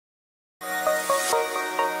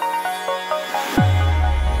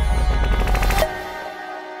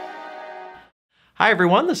Hi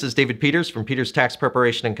everyone, this is David Peters from Peters Tax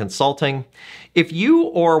Preparation and Consulting. If you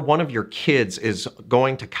or one of your kids is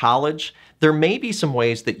going to college, there may be some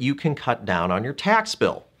ways that you can cut down on your tax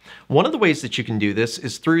bill. One of the ways that you can do this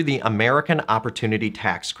is through the American Opportunity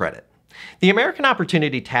Tax Credit. The American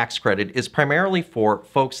Opportunity Tax Credit is primarily for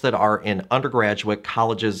folks that are in undergraduate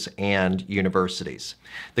colleges and universities.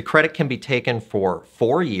 The credit can be taken for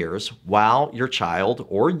 4 years while your child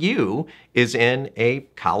or you is in a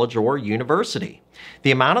college or university.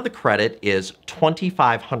 The amount of the credit is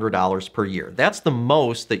 $2,500 per year. That's the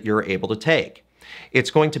most that you're able to take.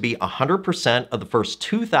 It's going to be 100% of the first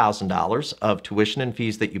 $2,000 of tuition and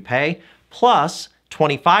fees that you pay, plus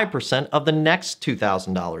 25% of the next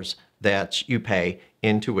 $2,000 that you pay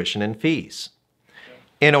in tuition and fees.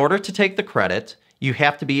 In order to take the credit, you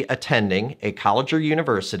have to be attending a college or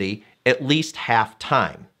university at least half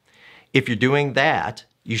time. If you're doing that,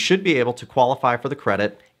 you should be able to qualify for the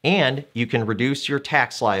credit, and you can reduce your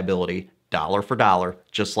tax liability dollar for dollar,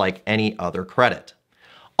 just like any other credit.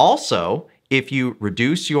 Also, if you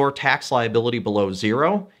reduce your tax liability below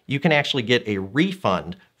zero, you can actually get a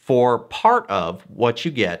refund for part of what you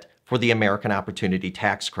get for the American Opportunity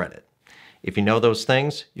Tax Credit. If you know those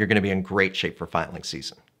things, you're going to be in great shape for filing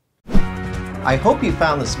season. I hope you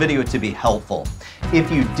found this video to be helpful.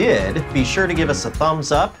 If you did, be sure to give us a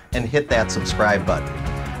thumbs up and hit that subscribe button.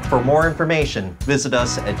 For more information, visit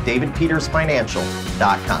us at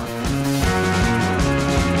davidpetersfinancial.com.